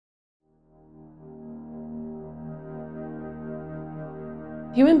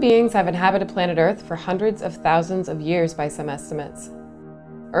Human beings have inhabited planet Earth for hundreds of thousands of years by some estimates.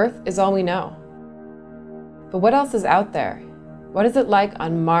 Earth is all we know. But what else is out there? What is it like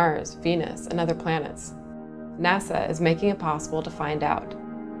on Mars, Venus, and other planets? NASA is making it possible to find out.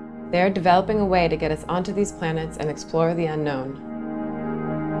 They are developing a way to get us onto these planets and explore the unknown.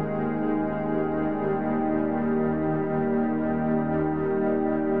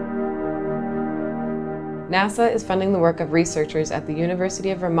 NASA is funding the work of researchers at the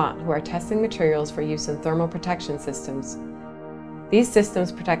University of Vermont who are testing materials for use in thermal protection systems. These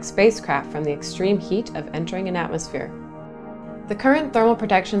systems protect spacecraft from the extreme heat of entering an atmosphere. The current thermal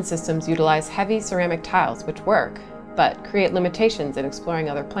protection systems utilize heavy ceramic tiles which work, but create limitations in exploring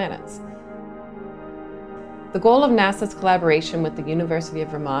other planets. The goal of NASA's collaboration with the University of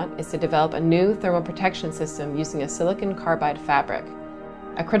Vermont is to develop a new thermal protection system using a silicon-carbide fabric.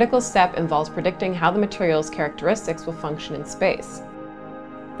 A critical step involves predicting how the material's characteristics will function in space.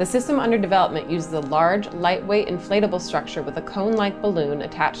 The system under development uses a large, lightweight inflatable structure with a cone-like balloon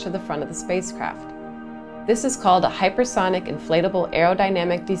attached to the front of the spacecraft. This is called a hypersonic inflatable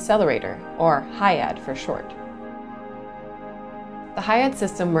aerodynamic decelerator, or HIAD for short. The HIAD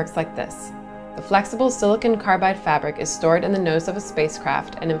system works like this. The flexible silicon carbide fabric is stored in the nose of a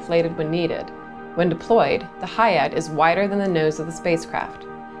spacecraft and inflated when needed. When deployed, the HIAD is wider than the nose of the spacecraft.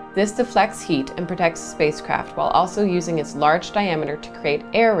 This deflects heat and protects the spacecraft while also using its large diameter to create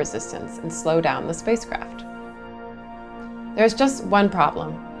air resistance and slow down the spacecraft. There's just one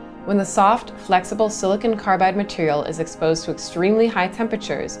problem. When the soft, flexible silicon carbide material is exposed to extremely high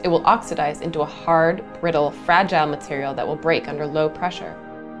temperatures, it will oxidize into a hard, brittle, fragile material that will break under low pressure.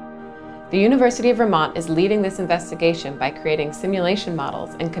 The University of Vermont is leading this investigation by creating simulation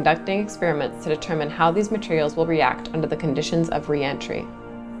models and conducting experiments to determine how these materials will react under the conditions of re-entry.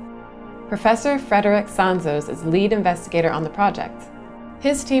 Professor Frederick Sanzos is lead investigator on the project.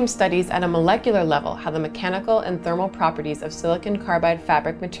 His team studies at a molecular level how the mechanical and thermal properties of silicon carbide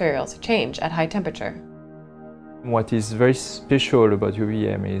fabric materials change at high temperature. What is very special about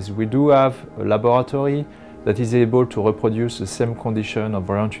UVM is we do have a laboratory that is able to reproduce the same condition of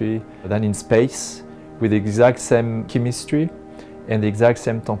re-entry than in space with the exact same chemistry and the exact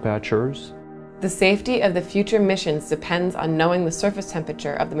same temperatures. The safety of the future missions depends on knowing the surface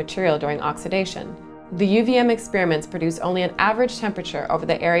temperature of the material during oxidation. The UVM experiments produce only an average temperature over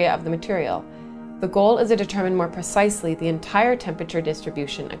the area of the material. The goal is to determine more precisely the entire temperature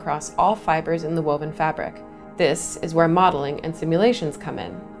distribution across all fibers in the woven fabric. This is where modeling and simulations come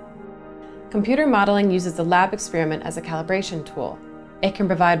in. Computer modeling uses the lab experiment as a calibration tool. It can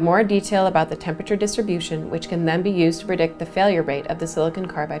provide more detail about the temperature distribution, which can then be used to predict the failure rate of the silicon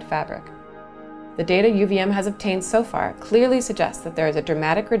carbide fabric. The data UVM has obtained so far clearly suggests that there is a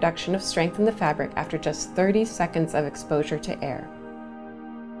dramatic reduction of strength in the fabric after just 30 seconds of exposure to air.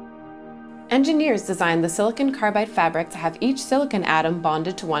 Engineers designed the silicon carbide fabric to have each silicon atom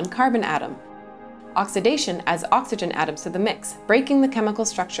bonded to one carbon atom. Oxidation adds oxygen atoms to the mix, breaking the chemical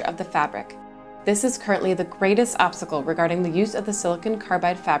structure of the fabric. This is currently the greatest obstacle regarding the use of the silicon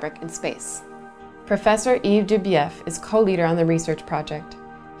carbide fabric in space. Professor Yves Dubief is co-leader on the research project.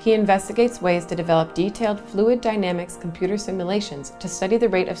 He investigates ways to develop detailed fluid dynamics computer simulations to study the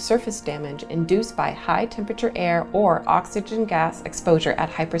rate of surface damage induced by high-temperature air or oxygen gas exposure at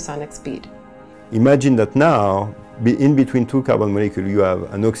hypersonic speed. Imagine that now, in between two carbon molecules, you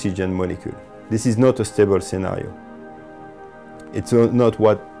have an oxygen molecule. This is not a stable scenario. It's not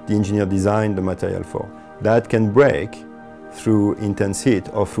what the engineer designed the material for. That can break through intense heat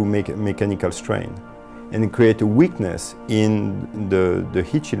or through mechanical strain and create a weakness in the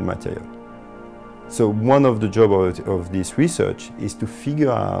heat shield material. So one of the jobs of this research is to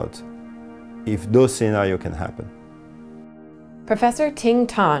figure out if those scenarios can happen. Professor Ting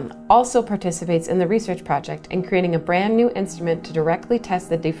Tan also participates in the research project in creating a brand new instrument to directly test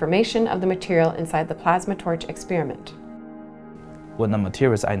the deformation of the material inside the plasma torch experiment. When the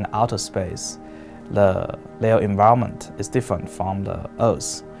materials are in outer space, their environment is different from the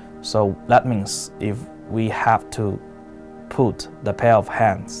Earth. So that means if we have to put the pair of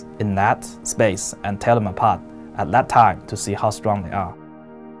hands in that space and tear them apart at that time to see how strong they are.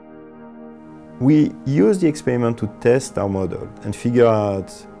 We use the experiment to test our model and figure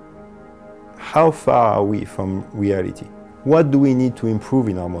out how far are we from reality. What do we need to improve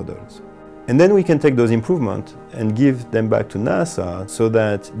in our models? And then we can take those improvements and give them back to NASA so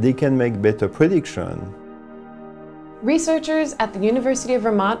that they can make better prediction. Researchers at the University of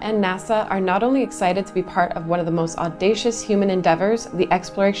Vermont and NASA are not only excited to be part of one of the most audacious human endeavors, the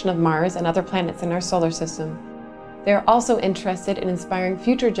exploration of Mars and other planets in our solar system. They are also interested in inspiring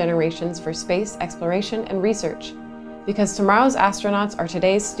future generations for space exploration and research. Because tomorrow's astronauts are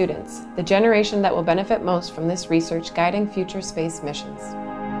today's students, the generation that will benefit most from this research guiding future space missions.